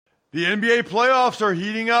The NBA playoffs are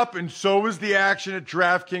heating up, and so is the action at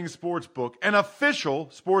DraftKings Sportsbook, an official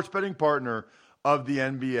sports betting partner of the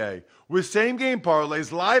NBA. With same-game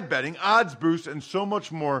parlays, live betting, odds boosts, and so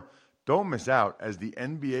much more, don't miss out as the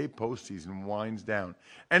NBA postseason winds down.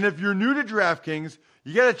 And if you're new to DraftKings,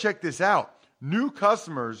 you got to check this out. New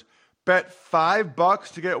customers bet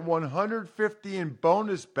 $5 to get $150 in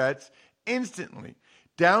bonus bets instantly.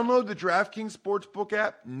 Download the DraftKings Sportsbook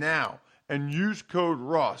app now and use code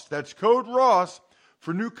ROSS. That's code ROSS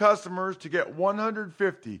for new customers to get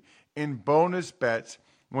 $150 in bonus bets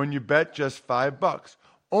when you bet just $5.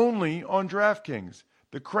 Only on DraftKings.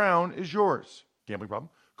 The crown is yours. Gambling problem?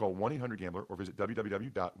 Call 1-800-GAMBLER or visit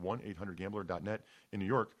www.1800gambler.net. In New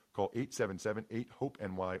York, call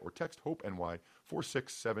 877-8-HOPE-NY or text HOPE-NY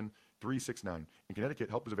 467-369. In Connecticut,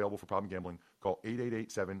 help is available for problem gambling. Call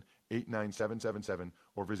 888-7-897-7777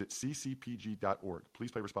 or visit ccpg.org. Please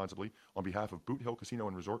play responsibly on behalf of Boot Hill Casino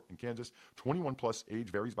and Resort in Kansas. 21 plus, age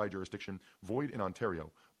varies by jurisdiction. Void in Ontario.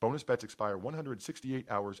 Bonus bets expire 168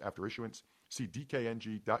 hours after issuance. See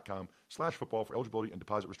dkng.com/football for eligibility and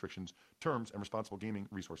deposit restrictions, terms, and responsible gaming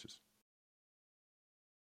resources.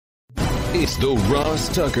 It's the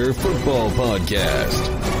Ross Tucker Football Podcast.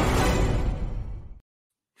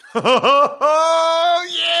 Oh,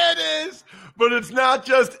 yeah, it is. But it's not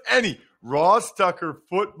just any Ross Tucker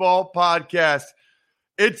Football Podcast.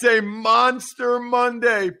 It's a Monster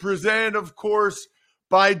Monday presented, of course,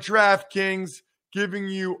 by DraftKings, giving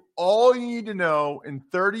you all you need to know in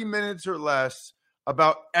 30 minutes or less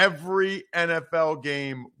about every NFL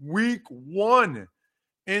game. Week 1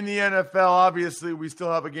 in the NFL. Obviously, we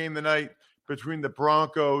still have a game tonight between the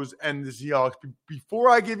Broncos and the Seahawks. Before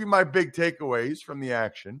I give you my big takeaways from the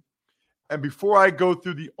action, and before I go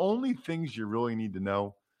through the only things you really need to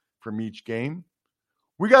know from each game,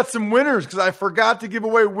 we got some winners because I forgot to give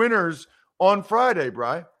away winners on Friday,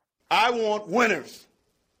 Bri. I want winners.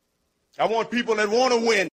 I want people that want to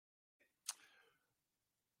win.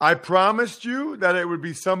 I promised you that it would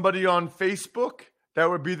be somebody on Facebook that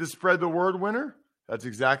would be the Spread the Word winner. That's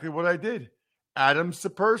exactly what I did. Adam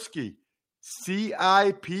Sapersky,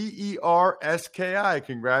 Ciperski.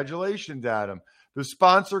 Congratulations, Adam. The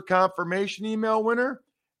sponsor confirmation email winner,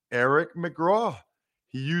 Eric McGraw.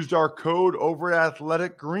 He used our code over at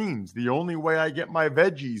Athletic Greens, the only way I get my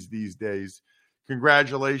veggies these days.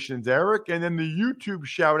 Congratulations, Eric. And then the YouTube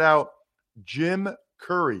shout out, Jim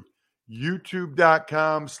Curry,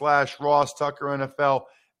 youtube.com/Ross Tucker NFL.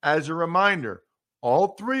 As a reminder,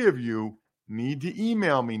 all three of you need to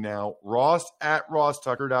email me now,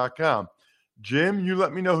 ross@rosstucker.com. Jim, you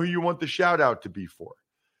let me know who you want the shout out to be for.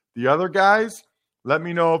 The other guys, let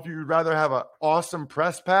me know if you'd rather have an awesome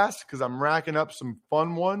press pass because I'm racking up some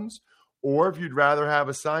fun ones, or if you'd rather have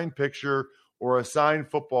a signed picture or a signed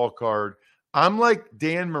football card. I'm like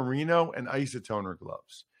Dan Marino and Isotoner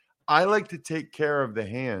gloves. I like to take care of the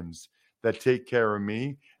hands that take care of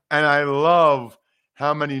me, and I love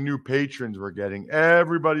how many new patrons we're getting.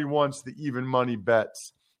 Everybody wants the even money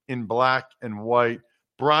bets in black and white.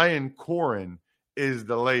 Brian Corin is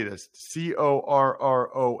the latest,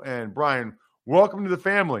 Corron. Brian, welcome to the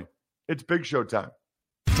family. It's Big Show time.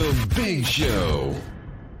 The Big Show.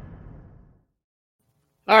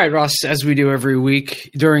 All right, Ross, as we do every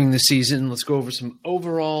week during the season, let's go over some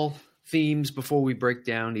overall themes before we break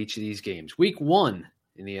down each of these games. Week 1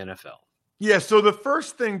 in the NFL. Yeah, so the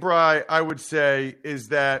first thing, Bri, I would say is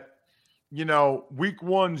that, week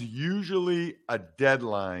 1's usually a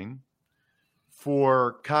deadline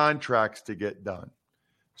for contracts to get done.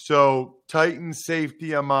 So Titans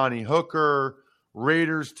safety Amani Hooker,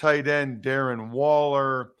 Raiders tight end Darren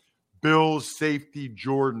Waller, Bills safety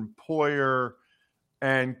Jordan Poyer,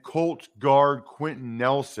 and Colts guard Quentin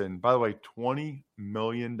Nelson. By the way, $20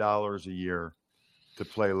 million a year to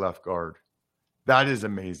play left guard. That is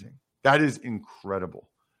amazing. That is incredible.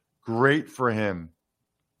 Great for him.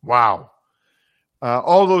 Wow.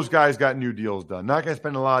 All those guys got new deals done. Not going to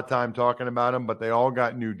spend a lot of time talking about them, but they all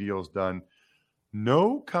got new deals done.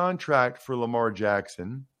 No contract for Lamar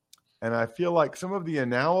Jackson, and I feel like some of the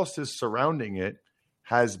analysis surrounding it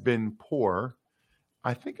has been poor.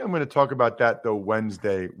 I think I'm going to talk about that, though,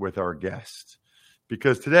 Wednesday with our guest,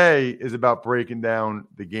 because today is about breaking down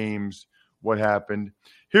the games, what happened.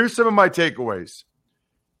 Here's some of my takeaways.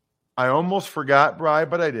 I almost forgot, Bri,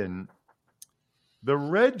 but I didn't. The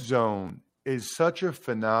red zone is such a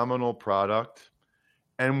phenomenal product,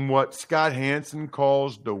 and what Scott Hansen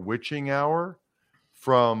calls the witching hour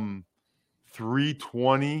from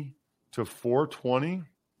 3:20 to 4:20,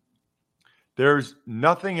 there's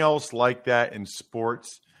nothing else like that in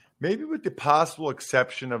sports, maybe with the possible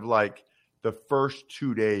exception of like the first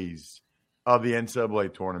 2 days of the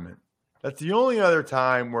NCAA tournament. That's the only other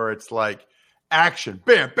time where it's like action,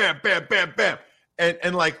 bam, bam, bam, bam, bam.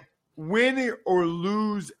 And like win or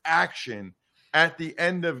lose action at the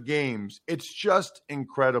end of games. It's just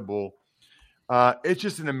incredible. It's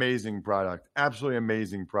just an amazing product, absolutely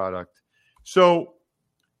amazing product. So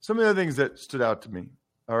some of the other things that stood out to me,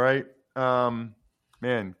 all right?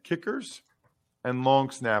 Man, kickers and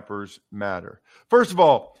long snappers matter. First of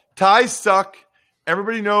all, ties suck.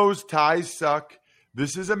 Everybody knows ties suck.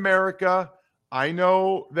 This is America. I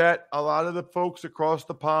know that a lot of the folks across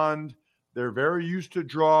the pond, they're very used to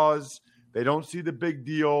draws. They don't see the big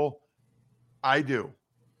deal. I do.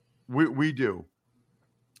 We do.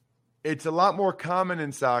 It's a lot more common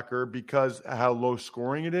in soccer because of how low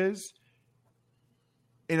scoring it is.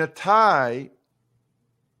 In a tie,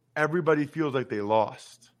 everybody feels like they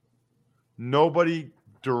lost. Nobody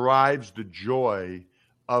derives the joy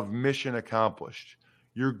of mission accomplished.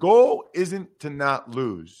 Your goal isn't to not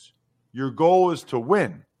lose. Your goal is to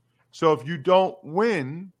win. So if you don't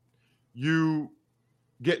win, you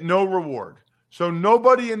get no reward. So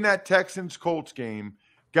nobody in that Texans-Colts game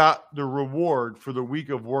got the reward for the week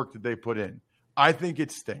of work that they put in. I think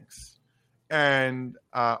it stinks. And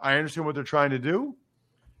I understand what they're trying to do.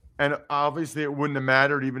 And obviously it wouldn't have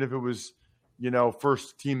mattered even if it was,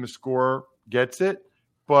 first team to score gets it.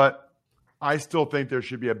 But I still think there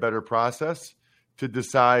should be a better process to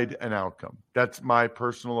decide an outcome. That's my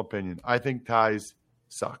personal opinion. I think ties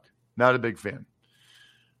suck. Not a big fan.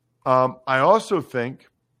 I also think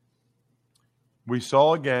we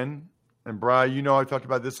saw again, and Brian, I talked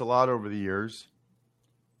about this a lot over the years,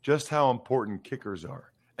 just how important kickers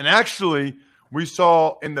are. And actually, we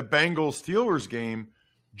saw in the Bengals-Steelers game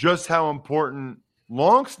just how important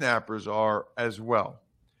long snappers are as well.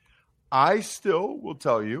 I still will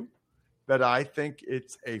tell you that I think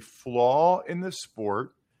it's a flaw in the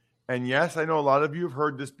sport. And yes, I know a lot of you have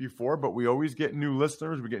heard this before, but we always get new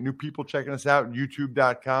listeners. We get new people checking us out at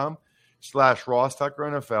youtube.com/Ross Tucker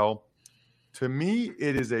NFL. To me,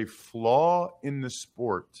 it is a flaw in the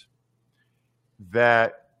sport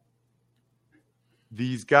that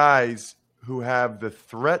these guys who have the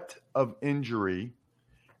threat of injury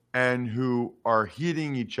and who are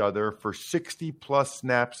hitting each other for 60-plus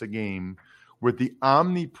snaps a game with the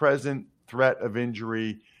omnipresent threat of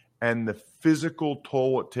injury and the physical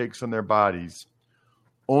toll it takes on their bodies,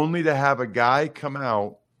 only to have a guy come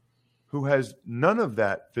out who has none of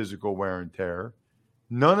that physical wear and tear,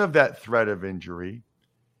 none of that threat of injury,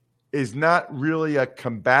 is not really a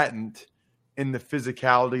combatant in the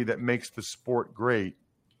physicality that makes the sport great,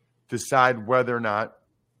 decide whether or not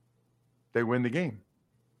they win the game.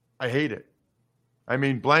 I hate it. I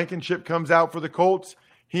mean, Blankenship comes out for the Colts.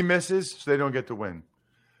 He misses, so they don't get to win.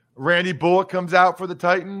 Randy Bullock comes out for the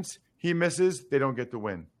Titans. He misses. They don't get to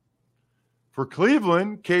win. For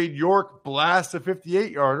Cleveland, Cade York blasts a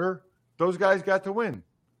 58-yarder. Those guys got to win.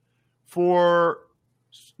 For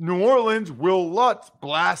New Orleans, Will Lutz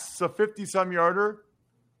blasts a 50-some-yarder.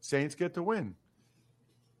 Saints get to win.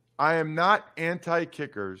 I am not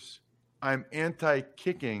anti-kickers. I'm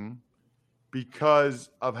anti-kicking because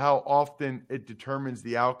of how often it determines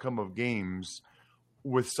the outcome of games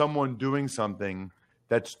with someone doing something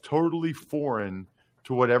that's totally foreign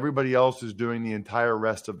to what everybody else is doing the entire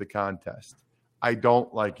rest of the contest. I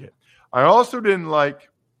don't like it. I also didn't like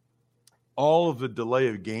all of the delay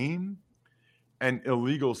of game and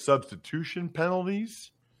illegal substitution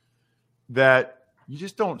penalties that you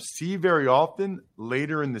just don't see very often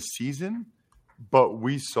later in the season, but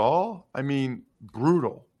we saw. I mean,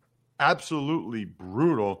 brutal. Absolutely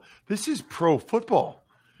brutal. This is pro football.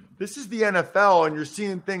 This is the NFL, and you're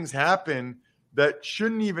seeing things happen that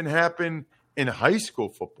shouldn't even happen in high school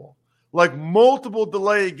football. Like multiple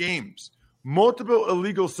delay games, multiple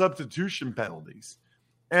illegal substitution penalties.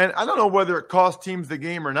 And I don't know whether it cost teams the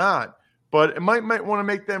game or not, but it might want to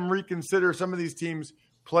make them reconsider some of these teams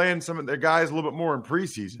playing some of their guys a little bit more in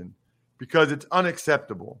preseason because it's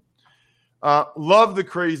unacceptable. Love the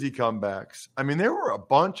crazy comebacks. I mean, there were a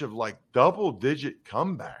bunch of like double-digit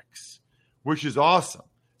comebacks, which is awesome.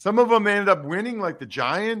 Some of them they ended up winning like the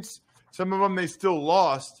Giants. Some of them they still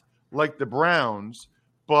lost like the Browns.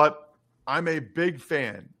 But I'm a big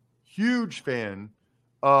fan, huge fan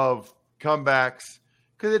of comebacks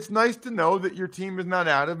because it's nice to know that your team is not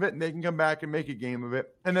out of it and they can come back and make a game of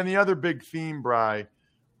it. And then the other big theme, Bri,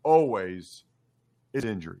 always is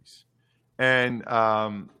injuries. And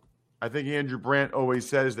I think Andrew Brandt always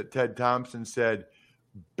says that Ted Thompson said,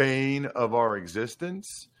 bane of our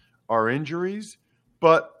existence, our injuries.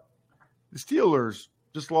 But the Steelers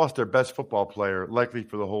just lost their best football player, likely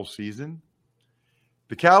for the whole season.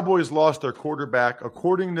 The Cowboys lost their quarterback,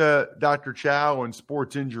 according to Dr. Chow and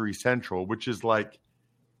Sports Injury Central, which is like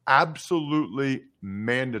absolutely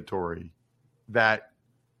mandatory that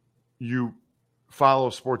you follow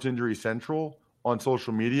Sports Injury Central on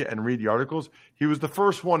social media and read the articles. He was the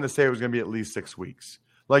first one to say it was going to be at least 6 weeks.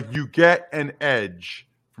 Like, you get an edge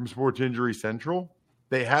from Sports Injury Central.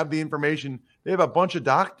 They have the information. They have a bunch of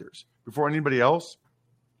doctors before anybody else.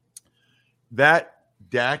 That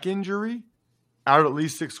Dak injury, out at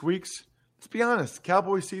least 6 weeks. Let's be honest,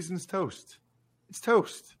 Cowboys season's toast. It's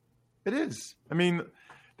toast. It is. I mean,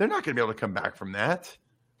 they're not going to be able to come back from that.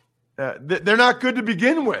 They're not good to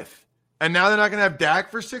begin with. And now they're not going to have Dak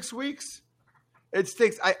for 6 weeks? It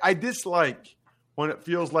stinks. I dislike when it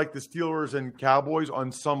feels like the Steelers and Cowboys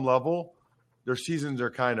on some level, their seasons are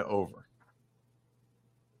kind of over.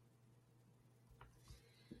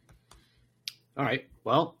 All right.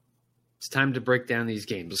 Well, it's time to break down these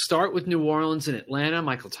games. Let's start with New Orleans and Atlanta.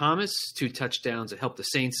 Michael Thomas, 2 touchdowns that helped the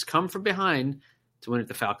Saints come from behind to win at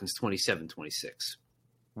the Falcons 27-26.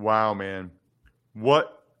 Wow, man.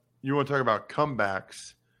 What you want to talk about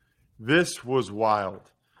comebacks? This was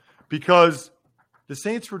wild because the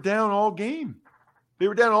Saints were down all game. They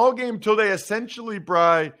were down all game until they essentially,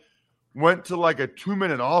 Bri, went to like a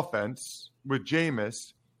 2-minute offense with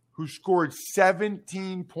Jameis, who scored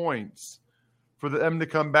 17 points for them to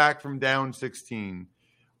come back from down 16.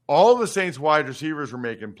 All the Saints wide receivers were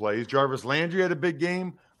making plays. Jarvis Landry had a big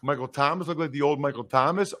game. Michael Thomas looked like the old Michael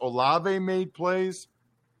Thomas. Olave made plays.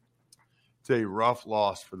 It's a rough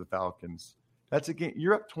loss for the Falcons. That's a game.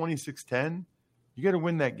 You're up 26-10. You got to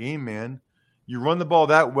win that game, man. You run the ball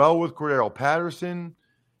that well with Cordero Patterson.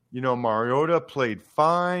 You know, Mariota played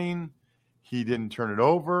fine. He didn't turn it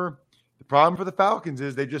over. The problem for the Falcons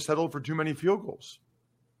is they just settled for too many field goals.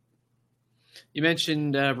 You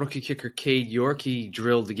mentioned rookie kicker Cade York. He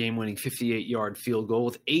drilled the game-winning 58-yard field goal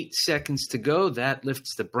with 8 seconds to go. That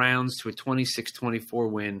lifts the Browns to a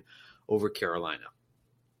 26-24 win over Carolina.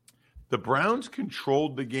 The Browns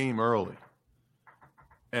controlled the game early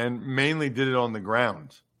and mainly did it on the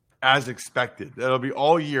ground, as expected. That'll be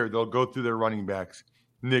all year. They'll go through their running backs.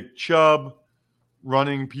 Nick Chubb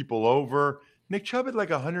running people over. Nick Chubb had like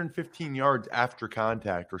 115 yards after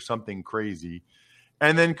contact or something crazy.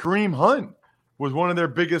 And then Kareem Hunt was one of their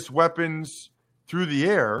biggest weapons through the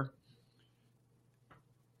air.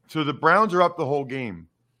 So the Browns are up the whole game.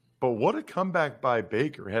 But what a comeback by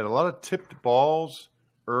Baker. He had a lot of tipped balls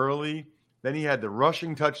early. Then he had the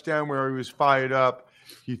rushing touchdown where he was fired up.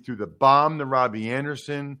 He threw the bomb to Robbie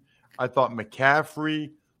Anderson. I thought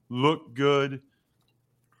McCaffrey looked good.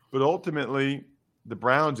 But ultimately, the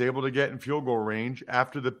Browns able to get in field goal range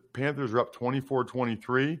after the Panthers were up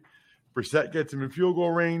 24-23. Brissett gets him in field goal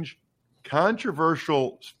range.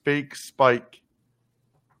 Controversial fake spike,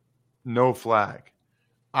 no flag.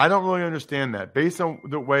 I don't really understand that. Based on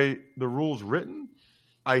the way the rule's written,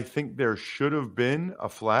 I think there should have been a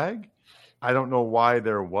flag. I don't know why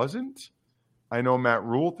there wasn't. I know Matt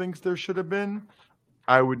Rule thinks there should have been.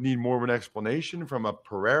 I would need more of an explanation from a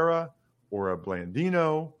Pereira or a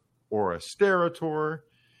Blandino or a Sterator.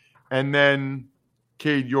 And then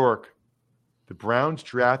Cade York. The Browns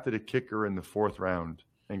drafted a kicker in the 4th round.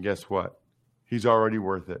 And guess what? He's already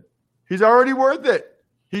worth it. He's already worth it.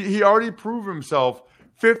 He already proved himself.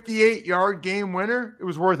 58-yard game winner. It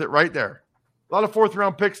was worth it right there. A lot of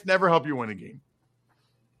 4th-round picks never help you win a game.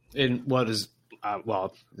 In what is, an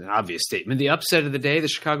obvious statement. The upset of the day, the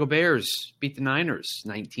Chicago Bears beat the Niners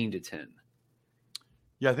 19-10.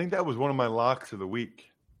 Yeah, I think that was one of my locks of the week.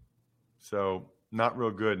 So not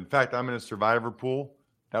real good. In fact, I'm in a survivor pool.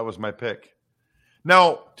 That was my pick.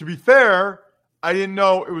 Now, to be fair, I didn't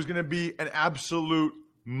know it was going to be an absolute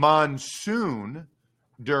monsoon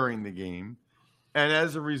during the game. And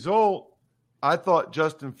as a result, I thought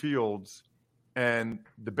Justin Fields and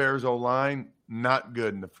the Bears O-line, not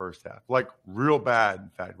good in the first half. Like, real bad, in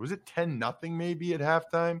fact. Was it 10-0 maybe at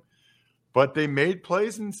halftime? But they made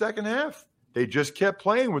plays in the second half. They just kept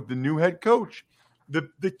playing with the new head coach.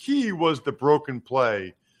 The key was the broken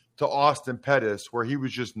play to Austin Pettis, where he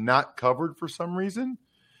was just not covered for some reason.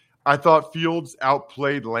 I thought Fields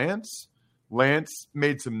outplayed Lance. Lance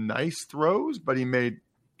made some nice throws, but he made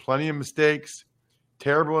plenty of mistakes.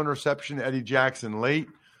 Terrible interception to Eddie Jackson late.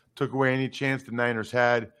 Took away any chance the Niners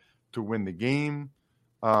had to win the game.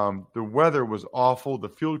 The weather was awful. The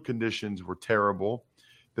field conditions were terrible.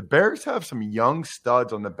 The Bears have some young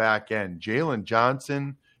studs on the back end. Jalen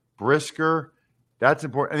Johnson, Brisker. That's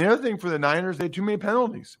important. And the other thing for the Niners, they had too many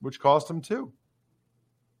penalties, which cost them too.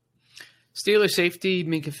 Steelers safety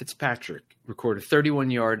Minkah Fitzpatrick recorded a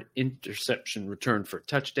 31-yard interception return for a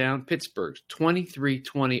touchdown. Pittsburgh's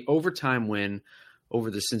 23-20 overtime win over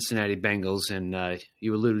the Cincinnati Bengals, and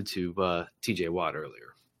you alluded to T.J. Watt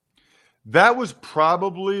earlier. That was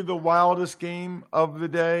probably the wildest game of the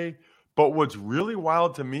day. But what's really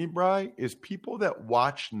wild to me, Bri, is people that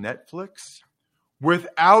watch Netflix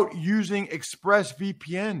without using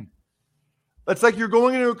ExpressVPN. It's like you're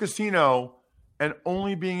going into a casino and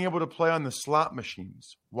only being able to play on the slot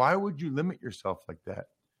machines. Why would you limit yourself like that?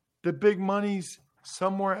 The big money's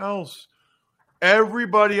somewhere else.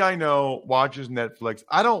 Everybody I know watches Netflix.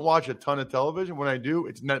 I don't watch a ton of television. When I do,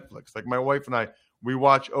 it's Netflix. Like my wife and I, we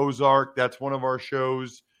watch Ozark. That's one of our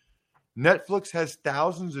shows. Netflix has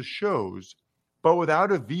thousands of shows, but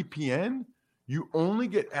without a VPN, you only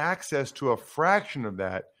get access to a fraction of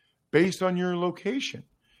that based on your location.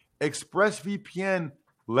 ExpressVPN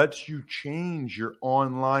lets you change your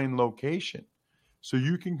online location so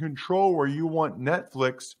you can control where you want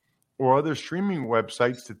Netflix or other streaming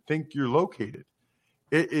websites to think you're located.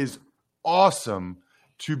 It is awesome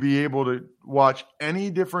to be able to watch any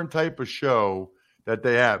different type of show that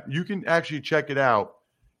they have. You can actually check it out.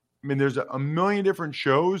 I mean, there's a million different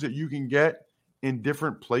shows that you can get in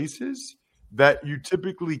different places that you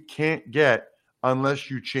typically can't get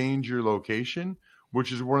unless you change your location,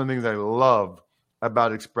 which is one of the things I love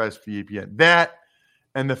about ExpressVPN. That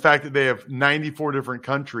and the fact that they have 94 different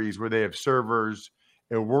countries where they have servers.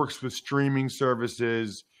 It works with streaming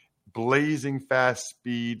services, blazing fast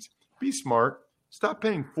speeds. Be smart. Stop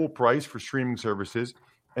paying full price for streaming services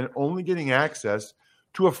and only getting access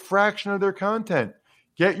to a fraction of their content.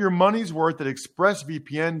 Get your money's worth at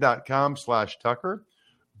expressvpn.com/Tucker.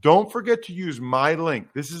 Don't forget to use my link.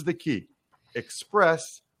 This is the key.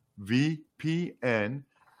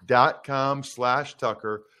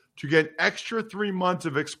 expressvpn.com/Tucker to get extra 3 months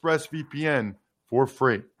of ExpressVPN for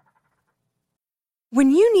free.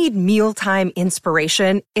 When you need mealtime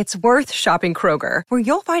inspiration, it's worth shopping Kroger, where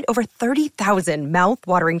you'll find over 30,000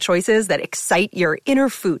 mouth-watering choices that excite your inner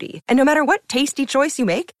foodie. And no matter what tasty choice you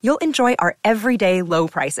make, you'll enjoy our everyday low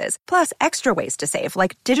prices, plus extra ways to save,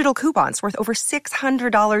 like digital coupons worth over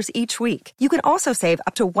 $600 each week. You can also save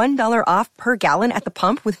up to $1 off per gallon at the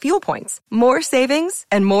pump with fuel points. More savings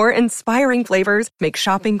and more inspiring flavors make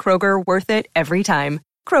shopping Kroger worth it every time.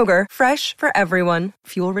 Kroger, fresh for everyone.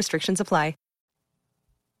 Fuel restrictions apply.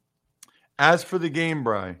 As for the game,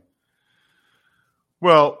 Bri,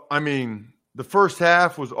 well, I mean, the first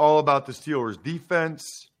half was all about the Steelers'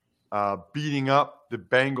 defense, beating up the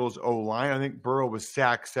Bengals' O-line. I think Burrow was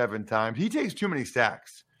sacked 7 times. He takes too many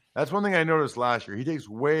sacks. That's one thing I noticed last year. He takes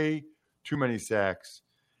way too many sacks.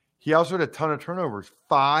 He also had a ton of turnovers,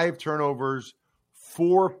 5 turnovers,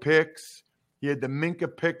 4 picks. He had the Minka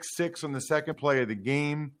pick 6 on the second play of the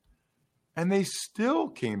game, and they still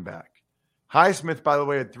came back. Highsmith, by the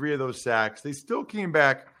way, had 3 of those sacks. They still came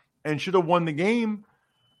back and should have won the game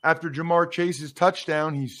after Jamar Chase's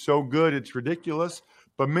touchdown. He's so good, it's ridiculous.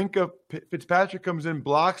 But Minka Fitzpatrick comes in,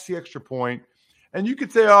 blocks the extra point. And you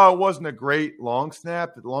could say, oh, it wasn't a great long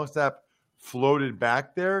snap. The long snap floated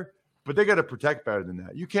back there. But they got to protect better than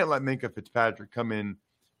that. You can't let Minka Fitzpatrick come in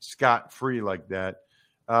scot-free like that.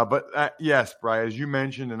 Yes, Bri, as you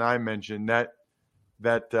mentioned and I mentioned, that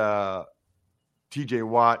T.J.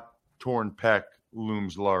 Watt torn pec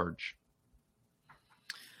looms large.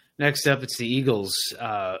 Next up, it's the Eagles,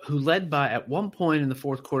 who led at one point in the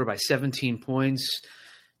fourth quarter by 17 points.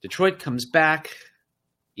 Detroit comes back.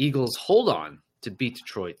 Eagles hold on to beat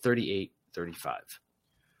Detroit 38-35.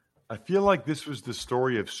 I feel like this was the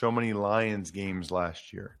story of so many Lions games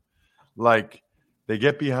last year. Like, they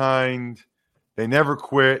get behind, they never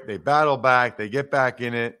quit, they battle back, they get back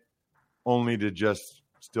in it, only to just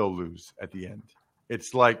still lose at the end.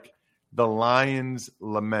 It's like the Lions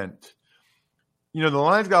lament. You know, the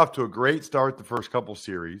Lions got off to a great start the first couple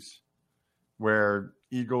series where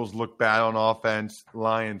Eagles looked bad on offense,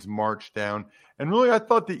 Lions marched down. And really, I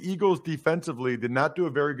thought the Eagles defensively did not do a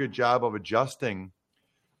very good job of adjusting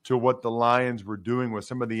to what the Lions were doing with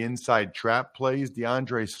some of the inside trap plays.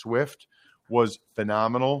 DeAndre Swift was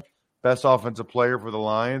phenomenal. Best offensive player for the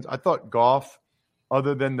Lions. I thought Goff,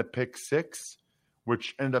 other than the pick 6,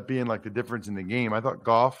 which ended up being like the difference in the game, I thought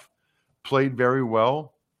Goff played very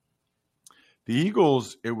well. The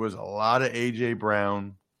Eagles, it was a lot of A.J.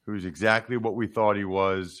 Brown, who's exactly what we thought he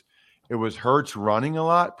was. It was Hurts running a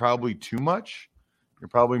lot, probably too much,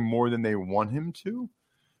 probably more than they want him to.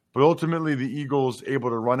 But ultimately, the Eagles able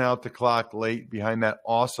to run out the clock late behind that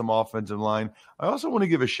awesome offensive line. I also want to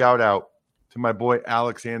give a shout-out to my boy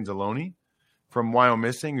Alex Anzalone from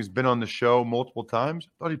Wyomissing, who's been on the show multiple times.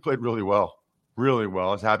 I thought he played really well. Really well.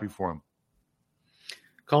 I was happy for him.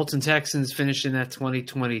 Colts and Texans finished in that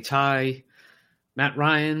 20-20 tie. Matt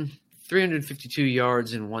Ryan, 352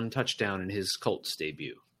 yards and 1 touchdown in his Colts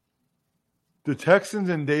debut. The Texans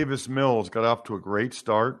and Davis Mills got off to a great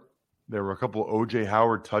start. There were a couple of O.J.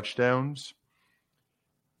 Howard touchdowns.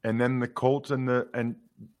 And then the Colts and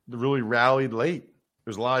really rallied late.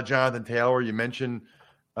 There's a lot of Jonathan Taylor. You mentioned,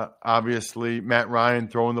 obviously, Matt Ryan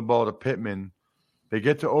throwing the ball to Pittman. They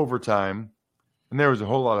get to overtime, and there was a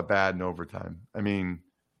whole lot of bad in overtime. I mean,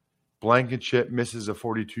 Blankenship misses a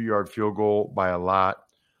 42-yard field goal by a lot.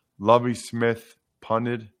 Lovie Smith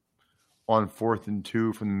punted on 4th and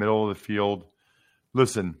 2 from the middle of the field.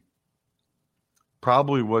 Listen,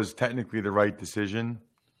 probably was technically the right decision.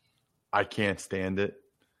 I can't stand it.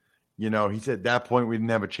 You know, he said at that point we didn't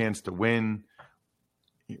have a chance to win.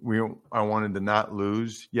 I wanted to not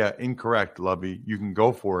lose. Yeah, incorrect, Lovey. You can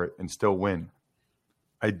go for it and still win.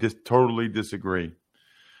 I totally disagree.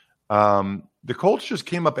 The Colts just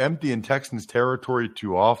came up empty in Texans territory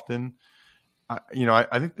too often.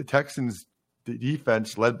 I think the Texans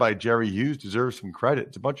defense, led by Jerry Hughes, deserves some credit.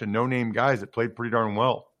 It's a bunch of no-name guys that played pretty darn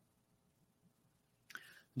well.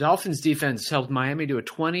 Dolphins defense helped Miami to a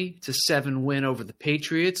 20-7 win over the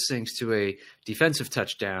Patriots thanks to a defensive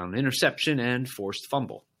touchdown, interception, and forced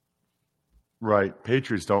fumble. Right.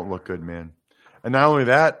 Patriots don't look good, man. And not only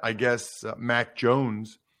that, I guess Mac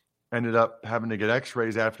Jones ended up having to get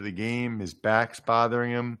x-rays after the game. His back's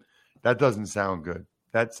bothering him. That doesn't sound good.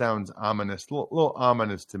 That sounds ominous, a little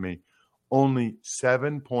ominous to me. Only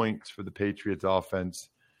 7 points for the Patriots offense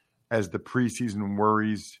as the preseason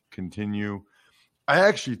worries continue. I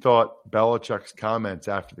actually thought Belichick's comments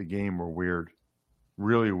after the game were weird,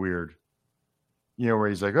 really weird. You know, where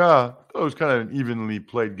he's like, it was kind of an evenly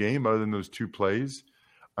played game other than those 2 plays.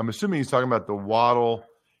 I'm assuming he's talking about the Waddle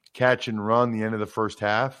catch and run the end of the first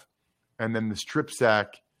half, and then the strip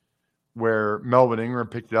sack where Melvin Ingram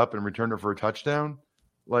picked it up and returned it for a touchdown.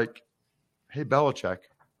 Like, hey, Belichick,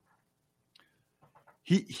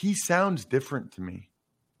 he sounds different to me.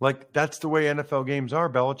 Like, that's the way NFL games are,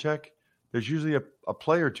 Belichick. There's usually a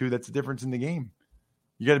play or two that's the difference in the game.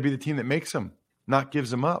 You got to be the team that makes them, not gives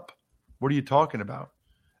them up. What are you talking about?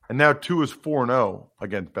 And now 2 is 4-0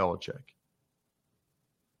 against Belichick.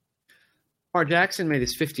 Lamar Jackson made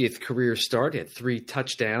his 50th career start at 3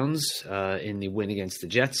 touchdowns in the win against the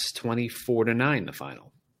Jets, 24-9 the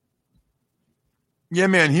final. Yeah,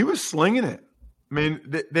 man, he was slinging it. I mean,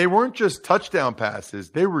 they weren't just touchdown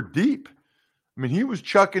passes. They were deep. I mean, he was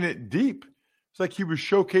chucking it deep. It's like he was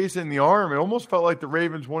showcasing the arm. It almost felt like the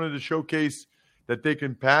Ravens wanted to showcase that they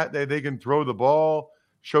can they can throw the ball,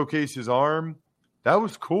 showcase his arm. That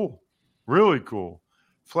was cool. Really cool.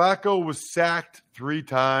 Flacco was sacked 3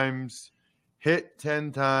 times, hit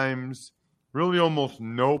 10 times. Really almost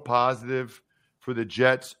no positive for the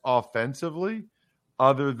Jets offensively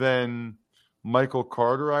other than Michael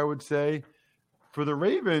Carter, I would say. For the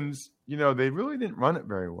Ravens, you know, they really didn't run it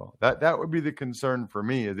very well. That would be the concern for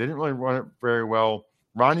me. They didn't really run it very well.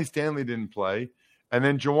 Ronnie Stanley didn't play. And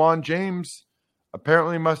then Jawan James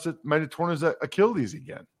apparently might have torn his Achilles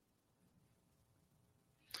again.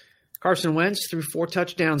 Carson Wentz threw 4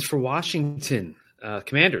 touchdowns for Washington.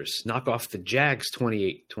 Commanders knock off the Jags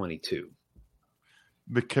 28-22.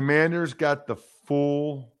 The Commanders got the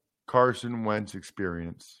full Carson Wentz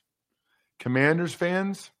experience. Commanders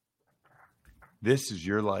fans, this is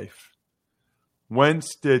your life.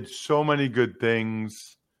 Wentz did so many good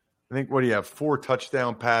things. I think, 4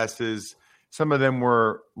 touchdown passes. Some of them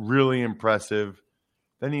were really impressive.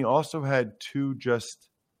 Then he also had 2 just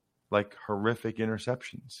like horrific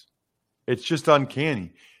interceptions. It's just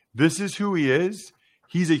uncanny. This is who he is.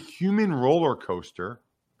 He's a human roller coaster.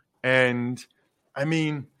 And, I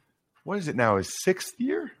mean, what is it now? His 6th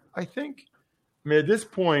year, I think? I mean, at this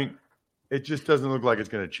point, it just doesn't look like it's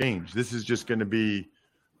going to change. This is just going to be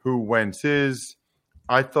who Wentz is.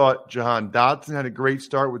 I thought Jahan Dotson had a great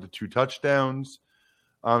start with the 2 touchdowns.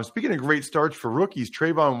 Speaking of great starts for rookies,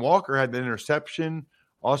 Trayvon Walker had the interception,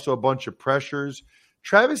 also a bunch of pressures.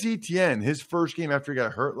 Travis Etienne, his first game after he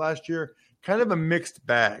got hurt last year, kind of a mixed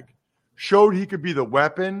bag. Showed he could be the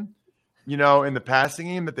weapon, you know, in the passing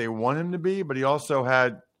game that they want him to be, but he also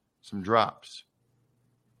had some drops.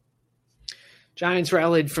 Giants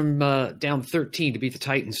rallied from down 13 to beat the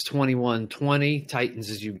Titans 21-20. Titans,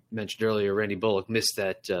 as you mentioned earlier, Randy Bullock missed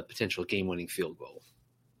that potential game-winning field goal.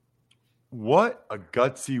 What a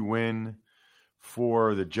gutsy win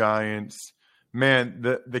for the Giants. Man,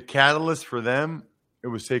 the catalyst for them, it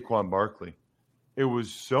was Saquon Barkley. It was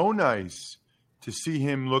so nice to see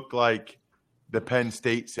him look like the Penn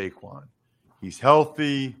State Saquon. He's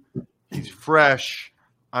healthy. He's fresh.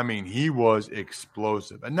 I mean, he was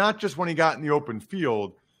explosive. And not just when he got in the open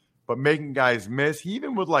field, but making guys miss. He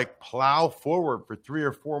even would like plow forward for 3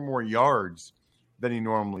 or 4 more yards than he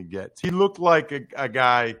normally gets. He looked like a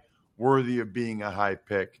guy worthy of being a high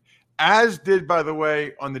pick, as did, by the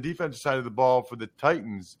way, on the defensive side of the ball for the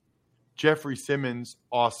Titans, Jeffrey Simmons,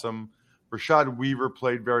 awesome. Rashad Weaver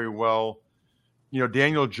played very well. You know,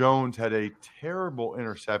 Daniel Jones had a terrible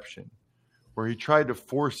interception where he tried to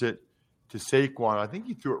force it to Saquon. I think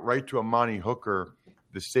he threw it right to Amani Hooker,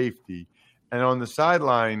 the safety. And on the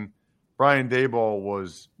sideline, Brian Daboll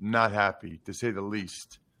was not happy, to say the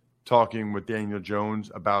least, talking with Daniel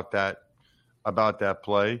Jones about that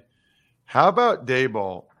play. How about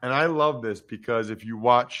Daboll? And I love this because if you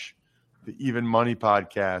watch the Even Money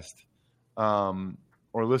podcast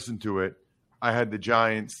or listen to it, I had the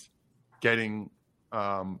Giants getting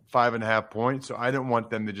 5.5 points. So I didn't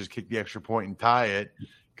want them to just kick the extra point and tie it,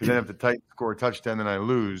 because then if the Titans score a touchdown, then I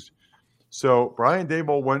lose. So Brian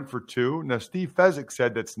Daboll went for 2. Now, Steve Fezzik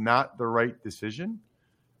said that's not the right decision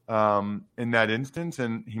in that instance,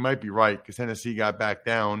 and he might be right because Tennessee got back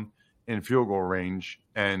down in field goal range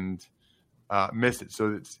and missed it.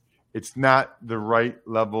 So it's not the right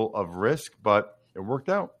level of risk, but it worked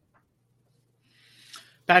out.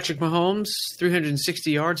 Patrick Mahomes,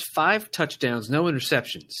 360 yards, 5 touchdowns, no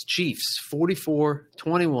interceptions. Chiefs,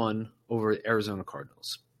 44-21 over Arizona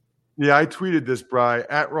Cardinals. Yeah, I tweeted this, Bri,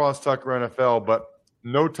 at Ross Tucker NFL, but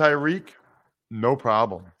no Tyreek, no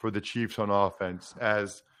problem for the Chiefs on offense,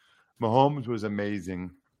 as Mahomes was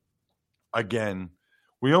amazing. Again,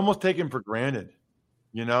 we almost take him for granted.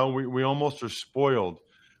 You know, we almost are spoiled.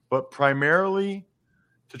 But primarily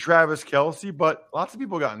to Travis Kelce, but lots of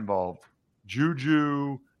people got involved.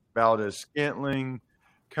 Juju, Valdez-Scantling.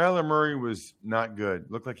 Kyler Murray was not good.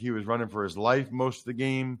 Looked like he was running for his life most of the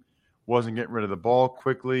game. Wasn't getting rid of the ball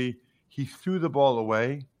quickly. He threw the ball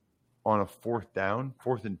away on a 4th down,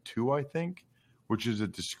 4th and 2, I think, which is a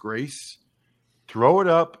disgrace. Throw it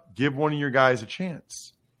up. Give one of your guys a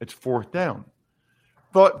chance. It's 4th down.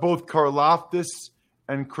 Thought both Karlaftis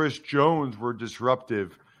and Chris Jones were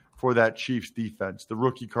disruptive for that Chiefs defense. The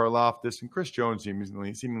rookie Karlaftis and Chris Jones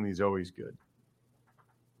seemingly is always good.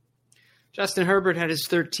 Justin Herbert had his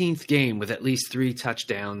 13th game with at least 3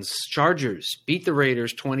 touchdowns. Chargers beat the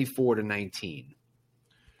Raiders 24-19.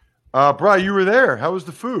 Bri, you were there. How was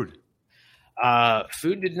the food?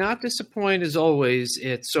 Food did not disappoint as always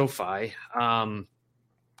at SoFi.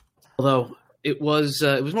 Although it was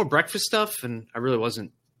more breakfast stuff, and I really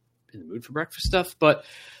wasn't in the mood for breakfast stuff. But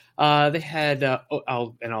they had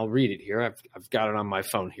I'll read it here. I've got it on my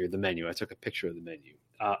phone here. The menu. I took a picture of the menu.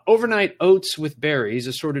 Overnight oats with berries,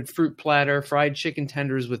 assorted fruit platter, fried chicken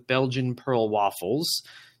tenders with Belgian pearl waffles,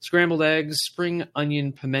 scrambled eggs, spring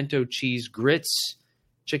onion pimento cheese grits,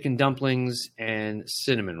 chicken dumplings, and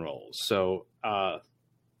cinnamon rolls. So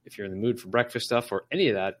if you're in the mood for breakfast stuff or any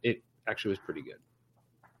of that, it actually was pretty good.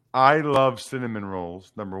 I love cinnamon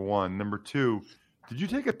rolls, number 1. Number 2, did you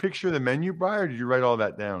take a picture of the menu, Bri, or did you write all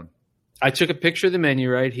that down? I took a picture of the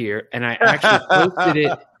menu right here, and I actually posted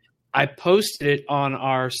it. I posted it on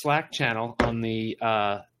our Slack channel on the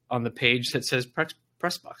page that says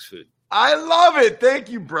Press Box Food. I love it. Thank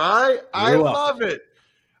you, Bri. I You're love welcome. it.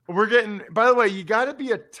 We're getting, by the way, you got to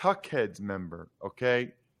be a Tuckheads member,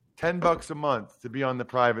 okay? $10 a month to be on the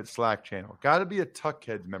private Slack channel. Got to be a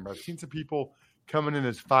Tuckheads member. I've seen some people coming in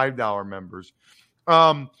as $5 members.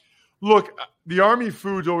 Look, the Army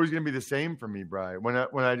food's always going to be the same for me, Bri. When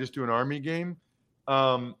I just do an Army game,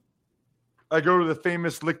 I go to the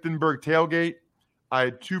famous Lichtenberg tailgate. I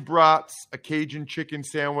had 2 brats, a Cajun chicken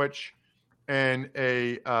sandwich, and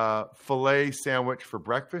a filet sandwich for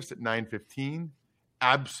breakfast at 9:15.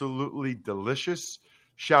 Absolutely delicious.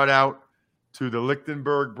 Shout out to the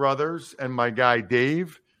Lichtenberg brothers and my guy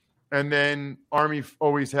Dave. And then Army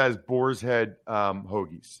always has Boar's Head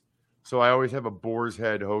hoagies. So I always have a Boar's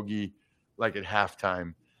Head hoagie like at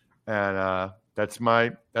halftime. And that's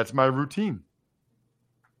my routine.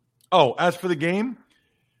 Oh, as for the game,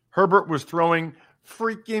 Herbert was throwing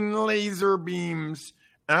freaking laser beams.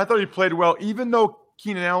 And I thought he played well, even though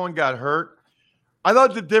Keenan Allen got hurt. I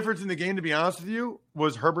thought the difference in the game, to be honest with you,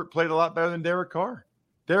 was Herbert played a lot better than Derek Carr.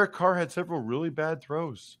 Derek Carr had several really bad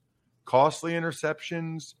throws, costly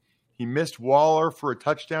interceptions. He missed Waller for a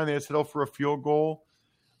touchdown. They had settled for a field goal.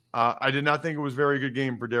 I did not think it was a very good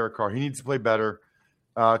game for Derek Carr. He needs to play better.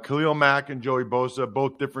 Khalil Mack and Joey Bosa,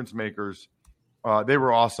 both difference makers. They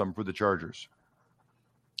were awesome for the Chargers.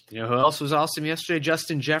 You know who else was awesome yesterday?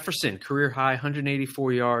 Justin Jefferson, career high,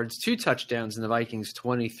 184 yards, 2 touchdowns in the Vikings'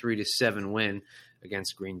 23-7 win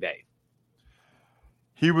against Green Bay.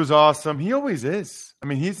 He was awesome. He always is. I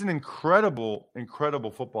mean, he's an incredible,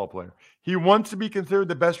 incredible football player. He wants to be considered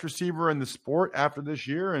the best receiver in the sport after this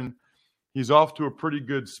year, and he's off to a pretty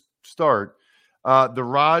good start. Aaron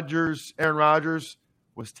Rodgers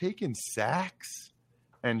was taking sacks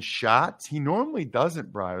and shots. He normally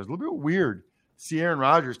doesn't, Brian. It was a little bit weird to see Aaron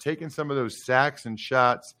Rodgers taking some of those sacks and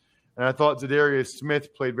shots. And I thought Zadarius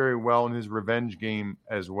Smith played very well in his revenge game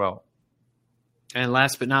as well. And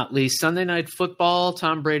last but not least, Sunday Night Football.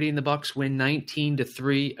 Tom Brady and the Bucs win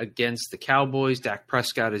 19-3 against the Cowboys. Dak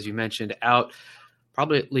Prescott, as you mentioned, out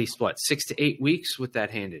probably at least, 6 to 8 weeks with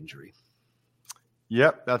that hand injury.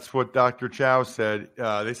 Yep, that's what Dr. Chow said.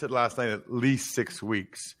 They said last night at least 6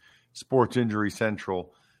 weeks. Sports Injury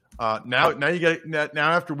Central. Now you get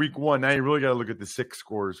now after week one. Now you really got to look at the SIC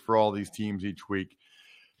scores for all these teams each week.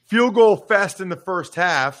 Field goal fest in the first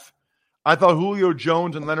half. I thought Julio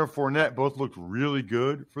Jones and Leonard Fournette both looked really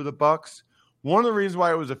good for the Bucs. One of the reasons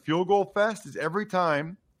why it was a field goal fest is every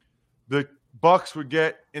time the Bucs would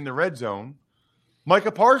get in the red zone,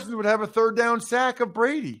 Micah Parsons would have a third down sack of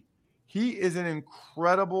Brady. He is an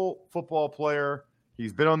incredible football player.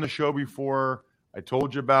 He's been on the show before. I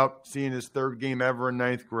told you about seeing his third game ever in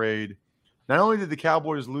ninth grade. Not only did the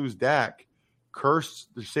Cowboys lose Dak,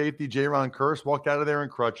 the safety, Jaron Kearse, walked out of there in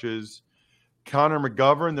crutches. Connor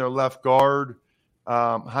McGovern, their left guard,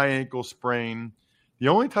 high ankle sprain. The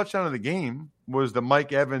only touchdown of the game was the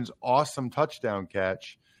Mike Evans awesome touchdown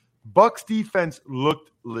catch. Bucs defense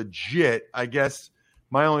looked legit. I guess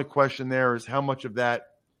my only question there is how much of that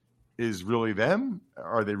is really them?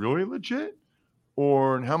 Are they really legit?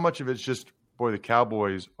 Or how much of it's just, boy, the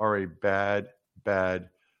Cowboys are a bad, bad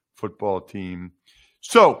football team.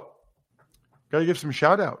 So, got to give some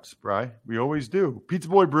shout-outs, Bri. We always do. Pizza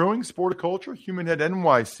Boy Brewing, Sporticulture,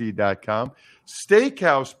 HumanHeadNYC.com,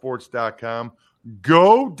 SteakhouseSports.com,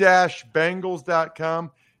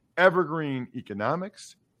 Go-Bengals.com, Evergreen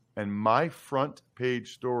Economics, and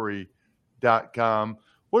MyFrontPageStory.com.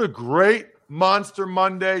 What a great Monster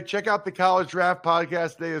Monday. Check out the College Draft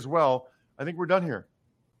Podcast today as well. I think we're done here.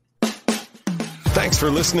 Thanks for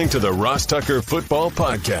listening to the Ross Tucker Football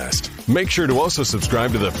Podcast. Make sure to also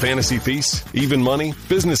subscribe to the Fantasy Feast, Even Money,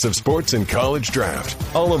 Business of Sports, and College Draft.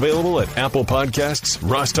 All available at Apple Podcasts,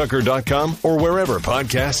 RossTucker.com, or wherever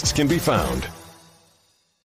podcasts can be found.